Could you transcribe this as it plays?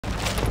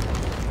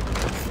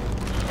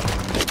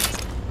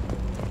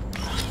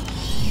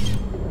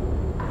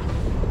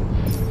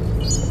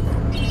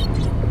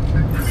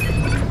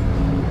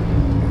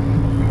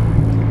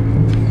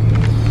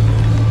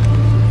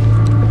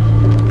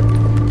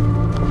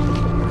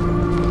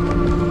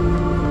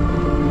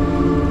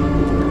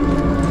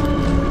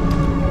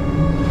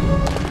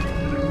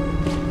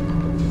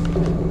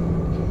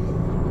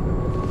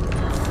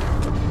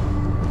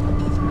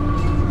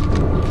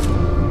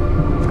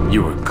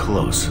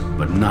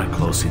not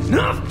close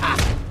enough.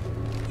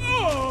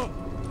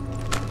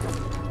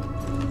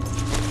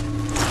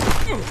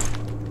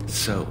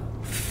 So,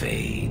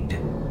 Fade.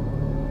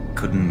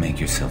 Couldn't make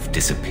yourself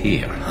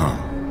disappear, huh?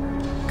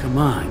 Come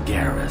on,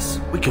 Garrus.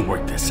 We can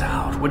work this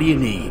out. What do you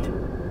need?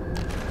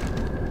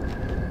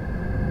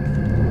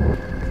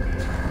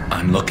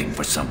 I'm looking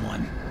for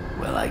someone.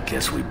 Well, I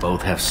guess we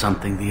both have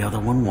something the other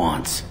one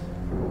wants.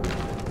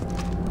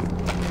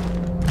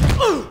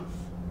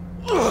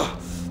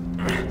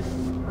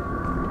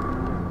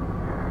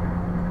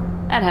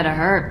 That had to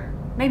hurt.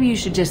 Maybe you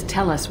should just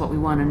tell us what we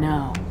want to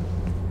know.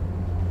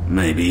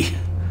 Maybe.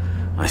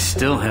 I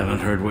still haven't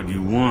heard what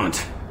you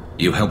want.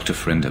 You helped a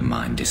friend of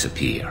mine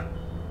disappear.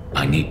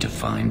 I need to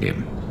find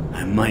him.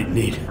 I might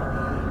need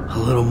a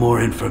little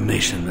more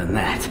information than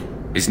that.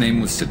 His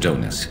name was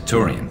Sidonus.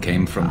 Turian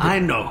came from the... I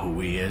know who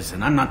he is,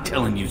 and I'm not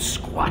telling you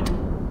squat.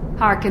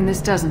 Harkin,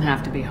 this doesn't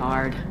have to be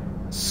hard.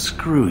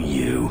 Screw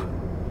you.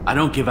 I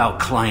don't give out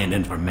client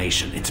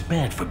information. It's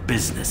bad for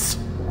business.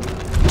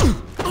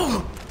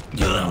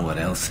 You know what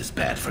else is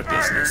bad for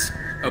business?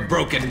 A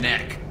broken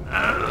neck.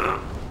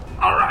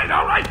 All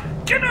right.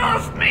 Get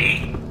off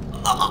me!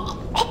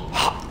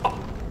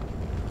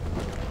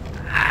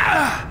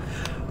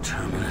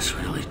 Terminus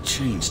really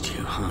changed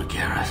you, huh,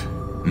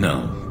 Garrus?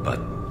 No, but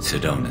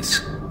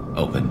Sidonus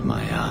opened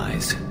my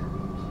eyes.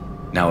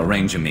 Now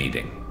arrange a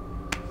meeting.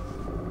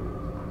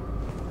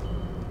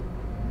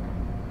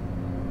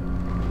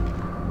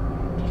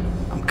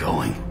 I'm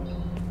going.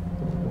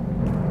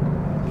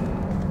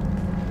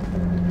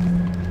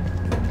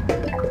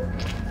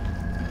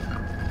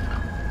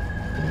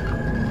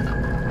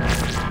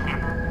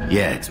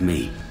 Yeah, it's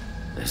me.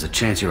 There's a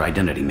chance your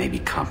identity may be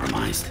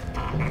compromised.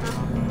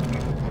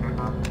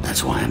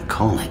 That's why I'm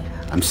calling.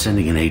 I'm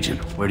sending an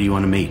agent. Where do you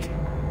want to meet?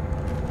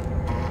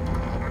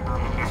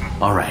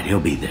 All right, he'll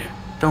be there.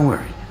 Don't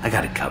worry, I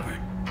got it covered.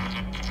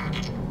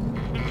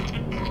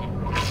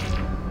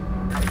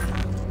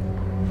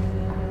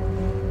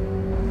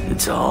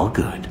 It's all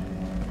good.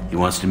 He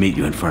wants to meet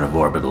you in front of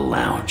Orbital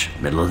Lounge,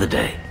 middle of the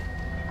day.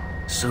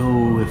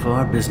 So, if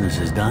our business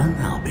is done,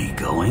 I'll be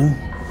going.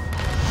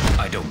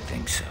 I don't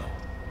think so.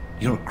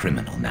 You're a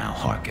criminal now,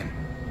 Harkin.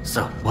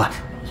 So what?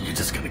 You're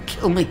just gonna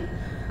kill me?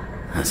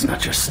 That's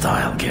not your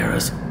style,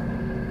 Garrus.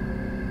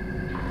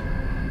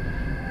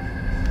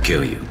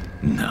 Kill you?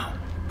 No.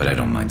 But I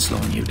don't mind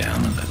slowing you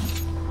down a little.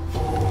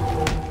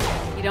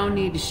 You don't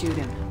need to shoot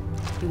him.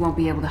 He won't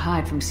be able to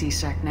hide from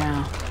C-Sec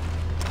now.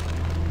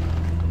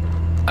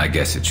 I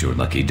guess it's your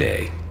lucky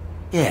day.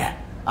 Yeah,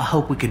 I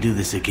hope we can do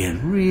this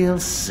again real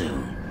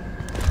soon.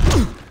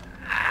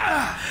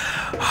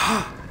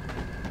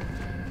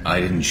 I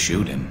didn't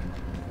shoot him.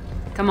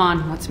 Come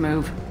on, let's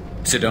move.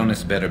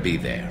 Sidonus better be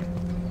there,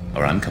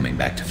 or I'm coming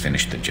back to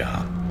finish the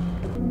job.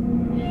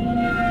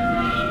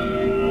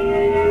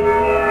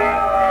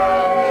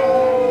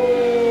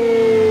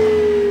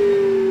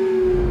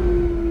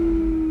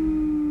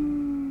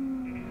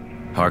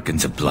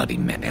 Harkin's a bloody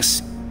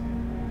menace.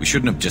 We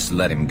shouldn't have just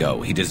let him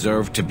go. He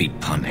deserved to be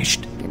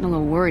punished. Getting a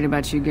little worried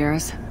about you,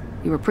 Garrus.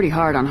 You were pretty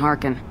hard on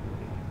Harkin.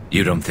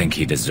 You don't think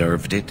he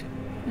deserved it?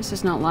 This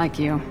is not like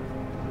you.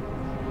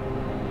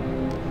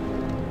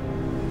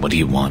 What do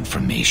you want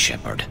from me,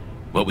 Shepard?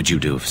 What would you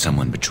do if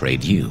someone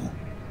betrayed you?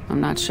 I'm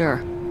not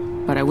sure,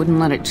 but I wouldn't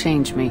let it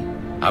change me.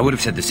 I would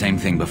have said the same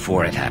thing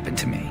before it happened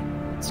to me.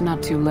 It's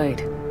not too late.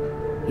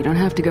 You don't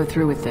have to go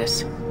through with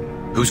this.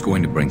 Who's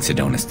going to bring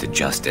Sidonus to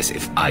justice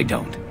if I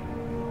don't?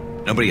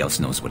 Nobody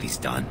else knows what he's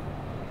done.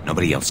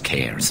 Nobody else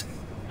cares.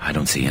 I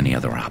don't see any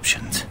other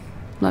options.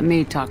 Let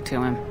me talk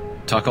to him.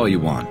 Talk all you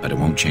want, but it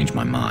won't change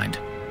my mind.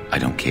 I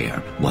don't care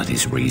what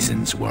his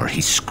reasons were.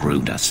 He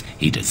screwed us.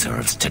 He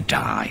deserves to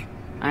die.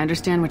 I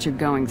understand what you're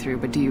going through,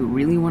 but do you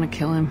really want to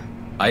kill him?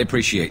 I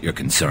appreciate your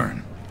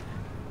concern,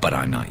 but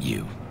I'm not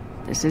you.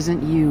 This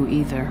isn't you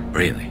either.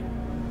 Really?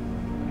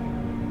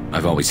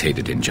 I've always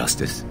hated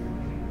injustice.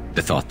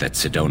 The thought that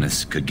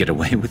Sidonus could get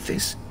away with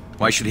this?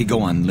 Why should he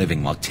go on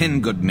living while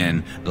 10 good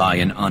men lie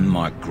in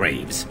unmarked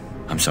graves?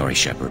 I'm sorry,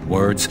 Shepard.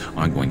 Words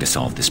aren't going to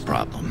solve this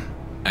problem.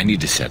 I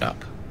need to set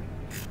up.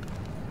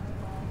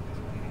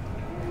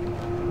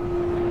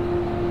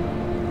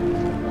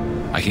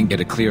 I can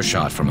get a clear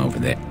shot from over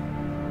there.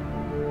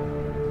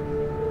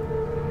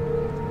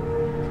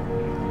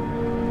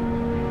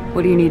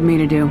 What do you need me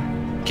to do?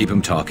 Keep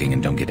him talking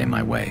and don't get in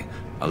my way.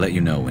 I'll let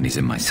you know when he's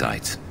in my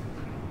sights.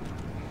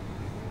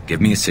 Give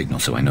me a signal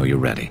so I know you're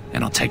ready,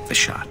 and I'll take the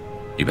shot.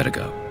 You better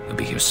go. He'll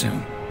be here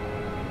soon.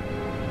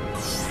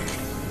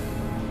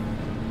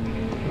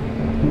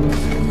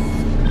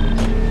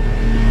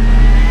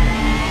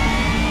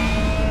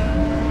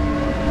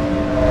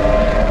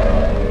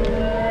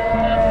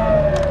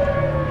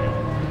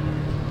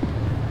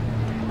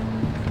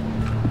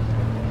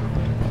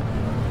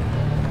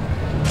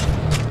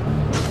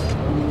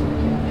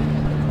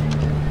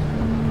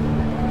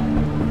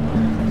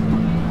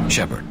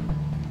 Shepard,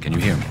 can you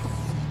hear me?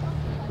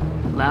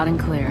 Loud and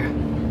clear.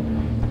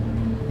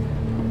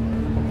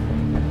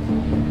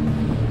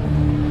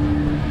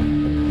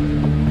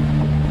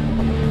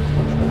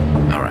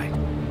 All right.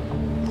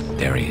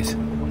 There he is.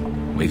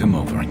 Wave him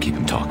over and keep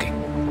him talking.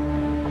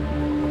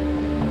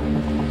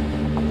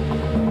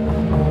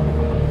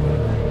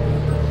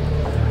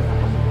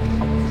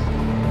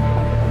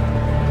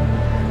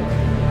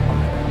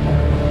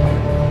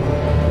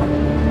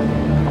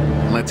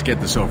 Let's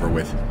get this over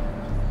with.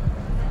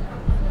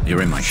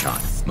 You're in my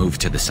shot. Move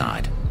to the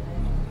side.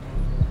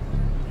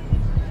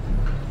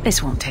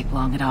 This won't take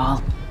long at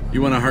all.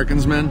 You one of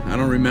Harkin's men? I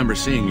don't remember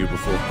seeing you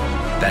before.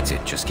 That's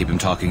it. Just keep him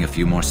talking a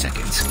few more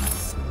seconds.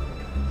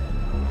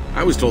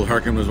 I was told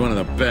Harkin was one of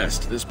the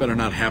best. This better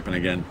not happen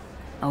again.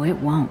 Oh, it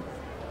won't.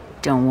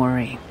 Don't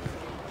worry.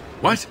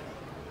 What?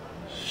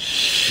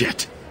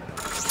 Shit.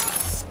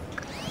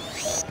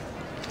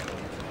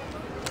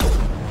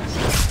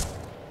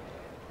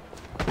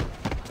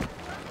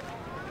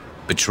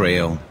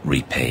 Betrayal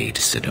repaid,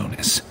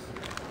 Sidonus.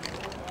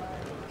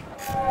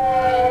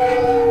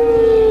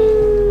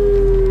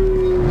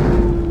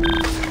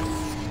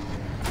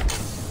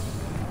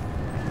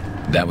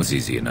 That was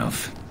easy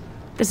enough.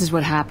 This is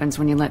what happens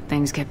when you let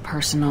things get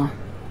personal.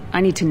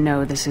 I need to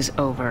know this is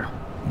over.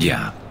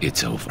 Yeah,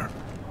 it's over.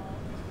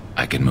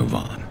 I can move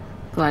on.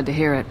 Glad to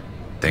hear it.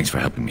 Thanks for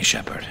helping me,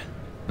 Shepard.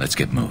 Let's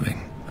get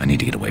moving. I need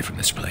to get away from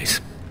this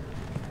place.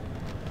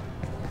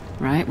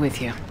 Right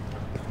with you.